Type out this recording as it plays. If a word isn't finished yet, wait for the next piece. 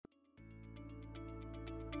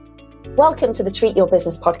Welcome to the Treat Your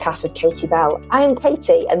Business podcast with Katie Bell. I am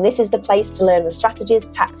Katie, and this is the place to learn the strategies,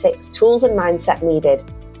 tactics, tools, and mindset needed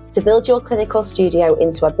to build your clinical studio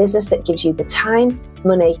into a business that gives you the time,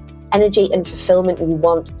 money, energy, and fulfillment you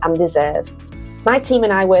want and deserve. My team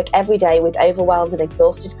and I work every day with overwhelmed and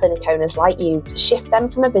exhausted clinic owners like you to shift them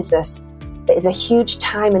from a business that is a huge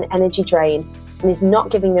time and energy drain and is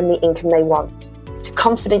not giving them the income they want, to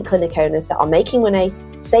confident clinic owners that are making money,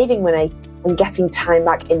 saving money, and getting time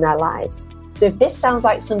back in their lives. So if this sounds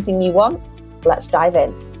like something you want, let's dive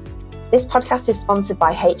in. This podcast is sponsored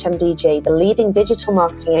by HMDG, the leading digital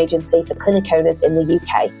marketing agency for clinic owners in the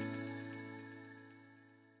UK.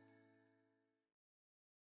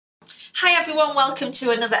 Hi everyone, welcome to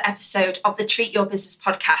another episode of the Treat Your Business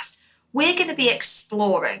podcast. We're going to be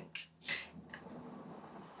exploring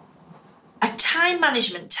a time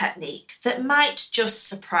management technique that might just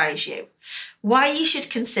surprise you. Why you should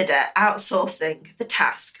consider outsourcing the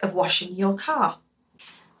task of washing your car.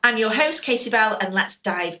 I'm your host, Katie Bell, and let's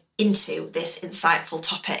dive into this insightful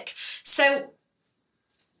topic. So,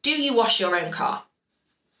 do you wash your own car?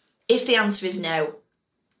 If the answer is no,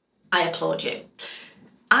 I applaud you.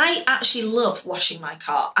 I actually love washing my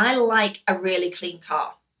car. I like a really clean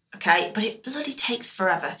car, okay? But it bloody takes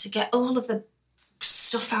forever to get all of the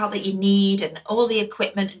stuff out that you need and all the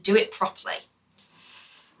equipment and do it properly.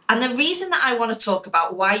 And the reason that I want to talk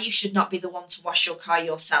about why you should not be the one to wash your car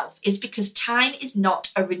yourself is because time is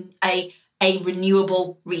not a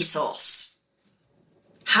renewable resource.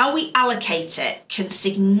 How we allocate it can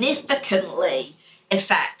significantly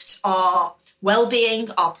affect our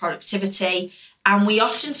well-being, our productivity, and we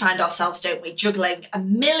often find ourselves, don't we, juggling a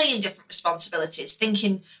million different responsibilities,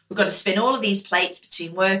 thinking we've got to spin all of these plates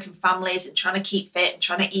between work and families and trying to keep fit and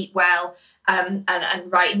trying to eat well and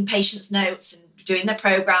writing patients' notes and doing their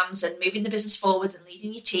programs and moving the business forwards and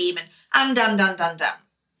leading your team and.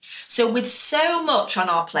 So with so much on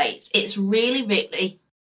our plates, it's really, really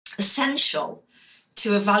essential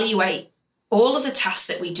to evaluate all of the tasks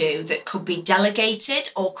that we do that could be delegated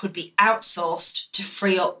or could be outsourced to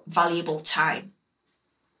free up valuable time.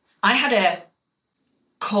 I had a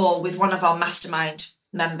call with one of our mastermind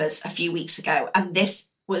members a few weeks ago, and this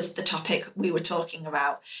was the topic we were talking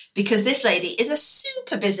about because this lady is a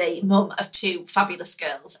super busy mum of two fabulous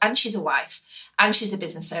girls, and she's a wife, and she's a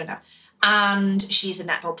business owner, and she's a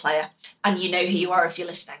netball player, and you know who you are if you're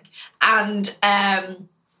listening. And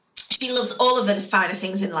she loves all of the finer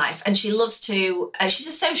things in life, and she loves to, she's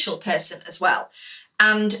a social person as well.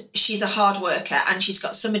 And she's a hard worker, and she's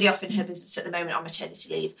got somebody off in her business at the moment on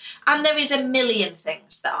maternity leave. And there is a million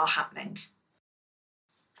things that are happening.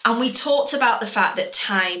 And we talked about the fact that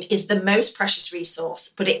time is the most precious resource,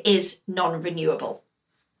 but it is non-renewable.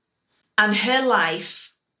 And her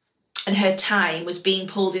life and her time was being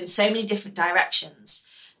pulled in so many different directions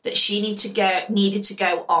that she needed to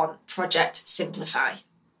go on Project Simplify.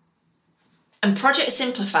 And Project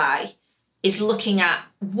Simplify is looking at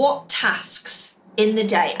what tasks in the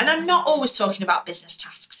day, and I'm not always talking about business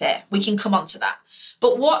tasks here, we can come on to that,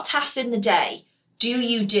 but what tasks in the day do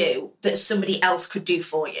you do that somebody else could do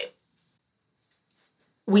for you?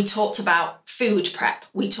 We talked about food prep,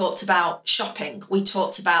 we talked about shopping, we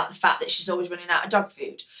talked about the fact that she's always running out of dog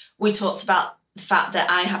food, we talked about the fact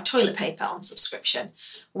that I have toilet paper on subscription,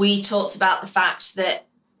 we talked about the fact that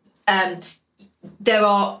there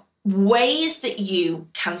are ways that you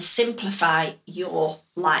can simplify your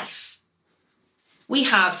life. We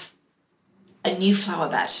have a new flower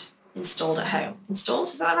bed installed at home. Installed,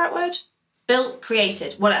 is that the right word? Built,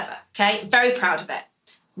 created, whatever, okay? Very proud of it.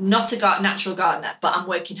 Not a natural gardener, but I'm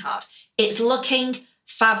working hard. It's looking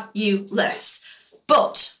fabulous.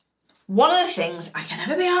 But one of the things I can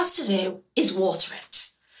never be asked to do is water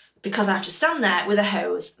it because I have to stand there with a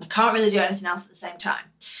hose and I can't really do anything else at the same time.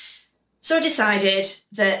 So I decided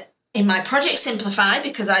that in my Project Simplify,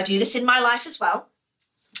 because I do this in my life as well,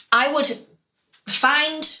 I would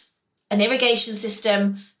find an irrigation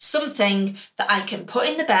system, something that I can put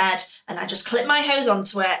in the bed and I just clip my hose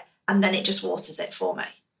onto it and then it just waters it for me,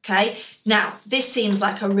 okay? Now, this seems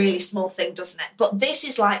like a really small thing, doesn't it? But this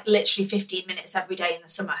is like literally 15 minutes every day in the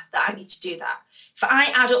summer that I need to do that. If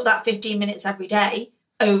I add up that 15 minutes every day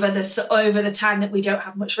over the time that we don't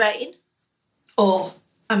have much rain,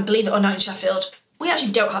 and believe it or not in Sheffield, we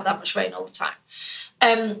actually don't have that much rain all the time.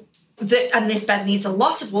 And this bed needs a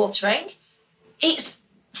lot of watering. It's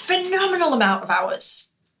phenomenal amount of hours.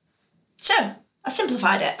 So I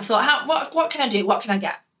simplified it. I thought, what can I do? What can I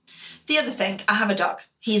get? The other thing, I have a dog.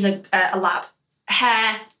 He's a lab.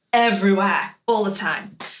 Hair everywhere all the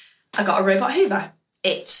time. I got a robot hoover.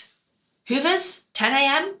 It hoovers 10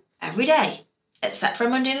 a.m. every day, except for a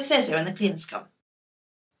Monday and a Thursday when the cleaners come.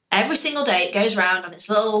 Every single day it goes round on its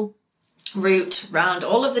little route round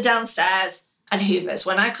all of the downstairs and hoovers.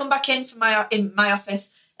 When I come back in my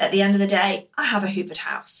office at the end of the day, I have a hoovered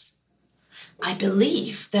house. I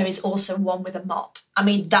believe there is also one with a mop. I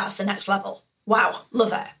mean, that's the next level. Wow,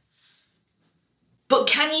 love it. But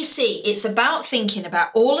can you see, it's about thinking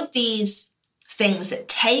about all of these things that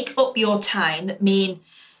take up your time, that mean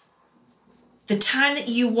the time that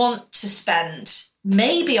you want to spend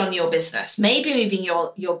maybe on your business, maybe moving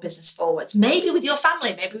your business forwards, maybe with your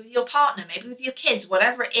family, maybe with your partner, maybe with your kids,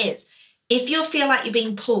 whatever it is. If you feel like you're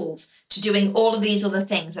being pulled to doing all of these other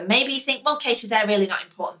things, and maybe you think, well, Katie, they're really not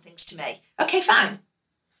important things to me. Okay, fine.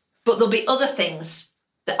 But there'll be other things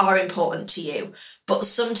that are important to you. But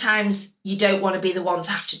sometimes you don't want to be the one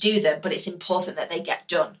to have to do them, but it's important that they get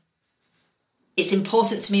done. It's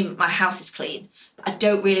important to me that my house is clean, but I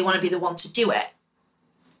don't really want to be the one to do it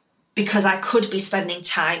because I could be spending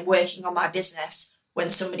time working on my business when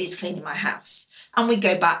somebody's cleaning my house. And we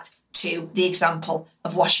go back to the example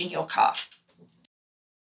of washing your car.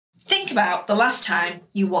 Think about the last time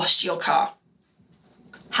you washed your car.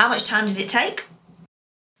 How much time did it take?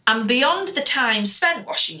 And beyond the time spent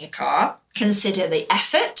washing your car, consider the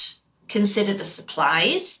effort, consider the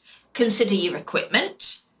supplies, consider your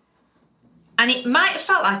equipment. And it might have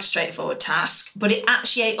felt like a straightforward task, but it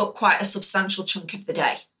actually ate up quite a substantial chunk of the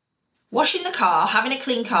day. Washing the car, having a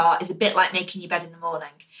clean car, is a bit like making your bed in the morning.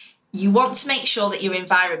 You want to make sure that your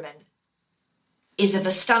environment is of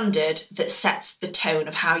a standard that sets the tone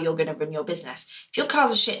of how you're going to run your business. If your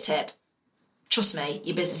car's a shit tip, trust me,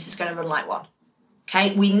 your business is going to run like one.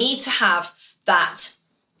 Okay, we need to have that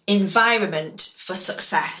environment for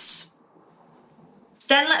success.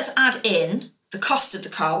 Then let's add in the cost of the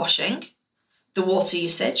car washing, the water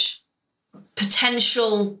usage,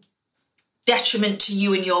 potential detriment to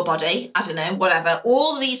you and your body, I don't know, whatever,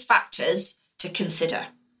 all these factors to consider.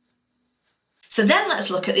 So then let's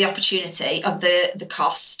look at the opportunity of the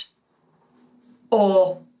cost,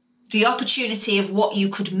 or the opportunity of what you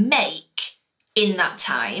could make in that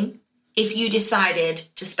time if you decided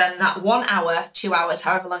to spend that 1 hour, 2 hours,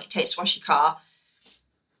 however long it takes to wash your car,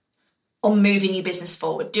 on moving your business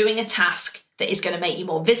forward, doing a task that is going to make you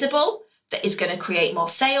more visible, that is going to create more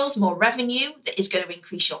sales, more revenue, that is going to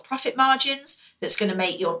increase your profit margins, that's going to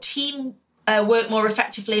make your team work more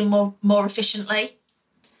effectively and more efficiently.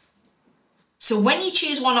 So when you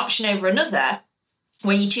choose one option over another,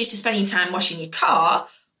 when you choose to spend your time washing your car,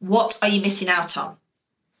 what are you missing out on?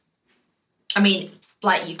 I mean,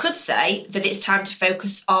 like, you could say that it's time to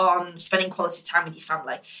focus on spending quality time with your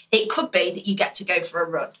family. It could be that you get to go for a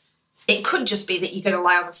run. It could just be that you're going to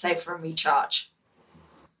lie on the sofa and recharge.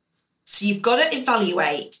 So you've got to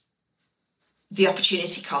evaluate the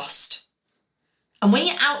opportunity cost. And when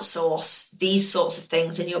you outsource these sorts of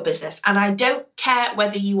things in your business, and I don't care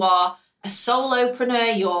whether you are a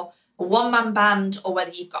solopreneur, you're a one-man band, or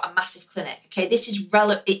whether you've got a massive clinic, okay, this is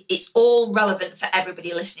it's all relevant for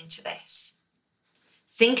everybody listening to this.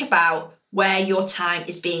 Think about where your time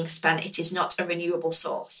is being spent. It is not a renewable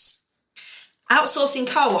source. Outsourcing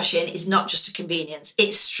car washing is not just a convenience,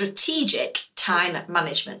 it's strategic time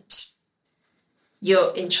management.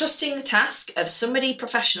 You're entrusting the task of somebody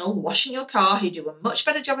professional washing your car who do a much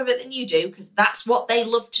better job of it than you do, because that's what they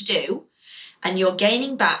love to do, and you're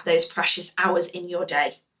gaining back those precious hours in your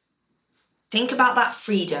day. Think about that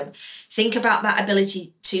freedom. Think about that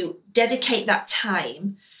ability to dedicate that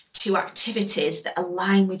time to activities that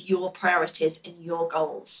align with your priorities and your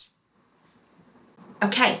goals.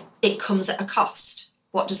 Okay, it comes at a cost.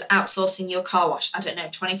 What does outsourcing your car wash? I don't know,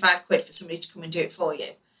 25 quid for somebody to come and do it for you.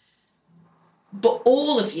 But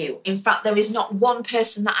all of you, in fact, there is not one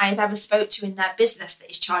person that I have ever spoke to in their business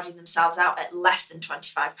that is charging themselves out at less than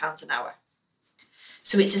 £25 an hour.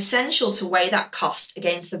 So it's essential to weigh that cost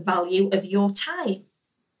against the value of your time.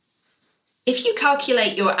 If you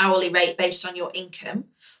calculate your hourly rate based on your income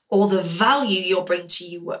or the value you'll bring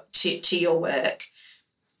to your work,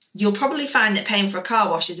 you'll probably find that paying for a car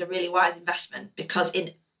wash is a really wise investment, because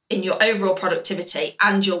in your overall productivity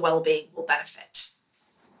and your well-being will benefit.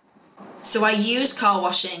 So I use car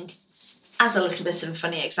washing as a little bit of a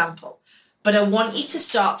funny example, but I want you to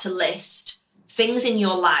start to list things in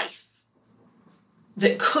your life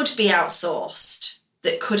that could be outsourced,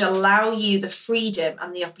 that could allow you the freedom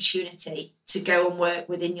and the opportunity to go and work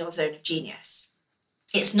within your zone of genius.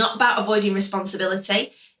 It's not about avoiding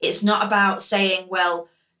responsibility. It's not about saying, well,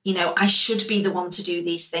 you know, I should be the one to do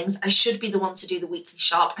these things. I should be the one to do the weekly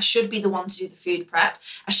shop. I should be the one to do the food prep.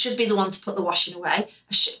 I should be the one to put the washing away.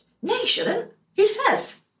 No, you shouldn't. Who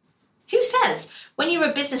says? Who says? When you're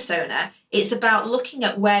a business owner, it's about looking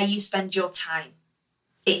at where you spend your time.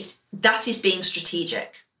 That is being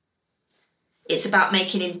strategic. It's about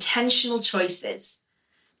making intentional choices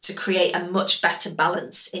to create a much better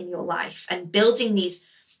balance in your life. And building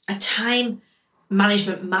a time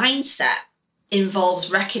management mindset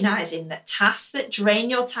involves recognizing that tasks that drain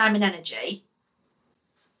your time and energy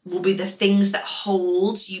will be the things that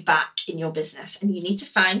hold you back in your business, and you need to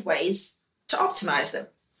find ways to optimize them.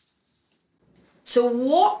 So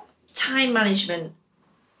what time management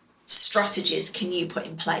strategies can you put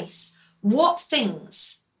in place? What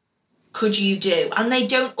things could you do? And they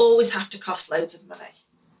don't always have to cost loads of money.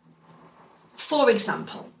 For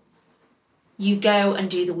example, you go and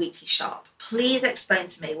do the weekly shop. Please explain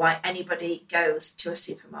to me why anybody goes to a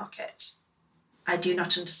supermarket. I do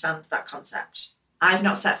not understand that concept. I've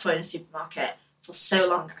not set foot in a supermarket for so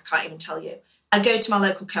long, I can't even tell you. I go to my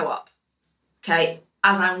local co-op, okay,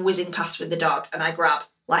 as I'm whizzing past with the dog, and I grab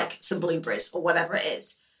like some blueberries or whatever it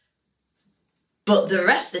is. But the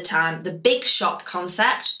rest of the time, the big shop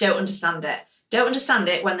concept, don't understand it. Don't understand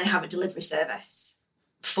it when they have a delivery service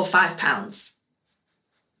for £5.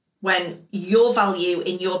 When your value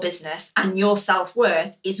in your business and your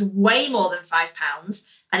self-worth is way more than £5,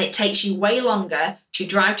 and it takes you way longer to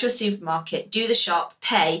drive to a supermarket, do the shop,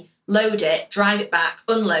 pay, load it, drive it back,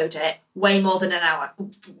 unload it, way more than an hour.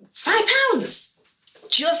 £5!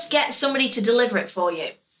 Just get somebody to deliver it for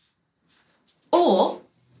you. Or,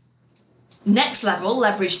 next level,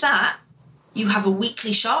 leverage that. You have a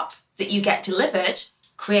weekly shop that you get delivered,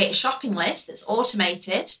 create a shopping list that's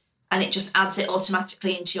automated, and it just adds it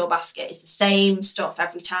automatically into your basket. It's the same stuff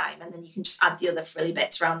every time, and then you can just add the other frilly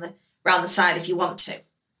bits around the side if you want to.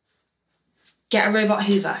 Get a robot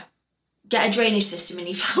hoover. Get a drainage system in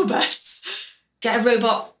your flower beds. Get a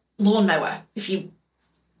robot lawnmower if you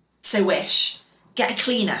so wish. Get a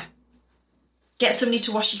cleaner. Get somebody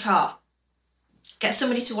to wash your car. Get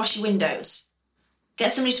somebody to wash your windows.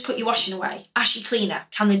 Get somebody to put your washing away. Ask your cleaner,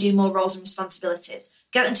 can they do more roles and responsibilities?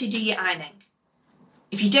 Get them to do your ironing.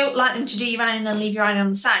 If you don't like them to do your ironing, then leave your ironing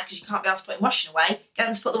on the side because you can't be asked to put washing away. Get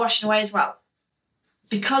them to put the washing away as well.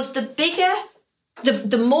 Because the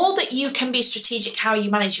more that you can be strategic how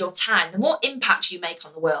you manage your time, the more impact you make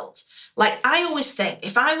on the world. Like, I always think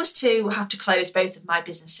if I was to have to close both of my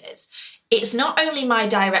businesses, it's not only my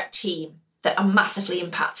direct team that are massively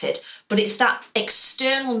impacted, but it's that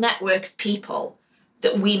external network of people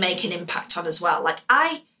that we make an impact on as well. Like,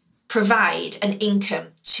 I provide an income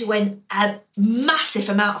to a massive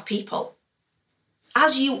amount of people,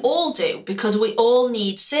 as you all do, because we all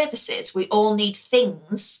need services, we all need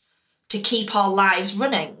things to keep our lives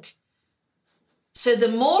running. So the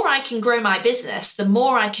more I can grow my business, the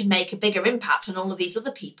more I can make a bigger impact on all of these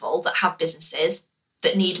other people that have businesses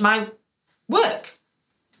that need my work.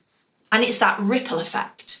 And it's that ripple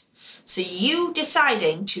effect. So you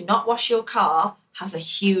deciding to not wash your car has a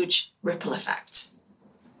huge ripple effect.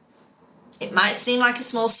 It might seem like a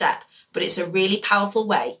small step, but it's a really powerful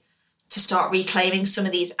way to start reclaiming some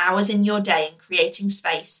of these hours in your day and creating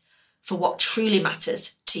space for what truly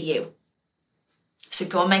matters to you. So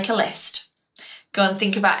go and make a list. Go and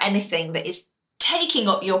think about anything that is taking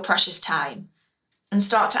up your precious time and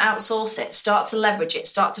start to outsource it, start to leverage it,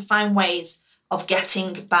 start to find ways of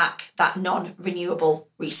getting back that non-renewable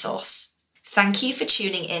resource. Thank you for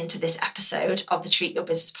tuning in to this episode of the Treat Your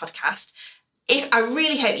Business podcast. I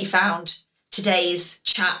really hope you found today's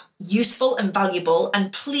chat useful and valuable,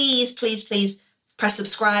 and please, please, please press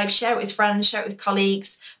subscribe, share it with friends, share it with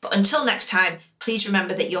colleagues. But until next time, please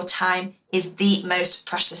remember that your time is the most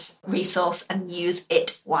precious resource and use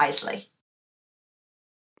it wisely.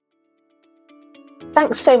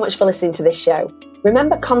 Thanks so much for listening to this show.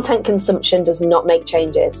 Remember, content consumption does not make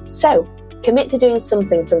changes. So commit to doing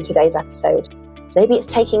something from today's episode. Maybe it's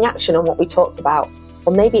taking action on what we talked about,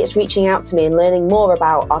 or maybe it's reaching out to me and learning more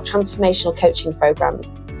about our transformational coaching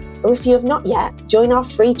programs. Or if you have not yet, join our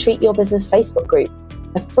free Treat Your Business Facebook group,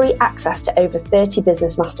 a free access to over 30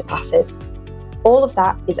 business masterclasses. All of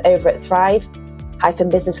that is over at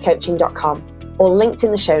thrive-businesscoaching.com or linked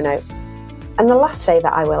in the show notes. And the last favour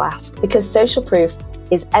I will ask, because social proof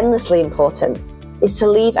is endlessly important, is to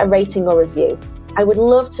leave a rating or review. I would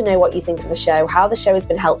love to know what you think of the show, how the show has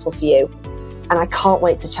been helpful for you, and I can't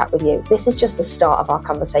wait to chat with you. This is just the start of our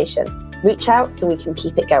conversation. Reach out so we can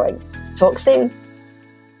keep it going. Talk soon.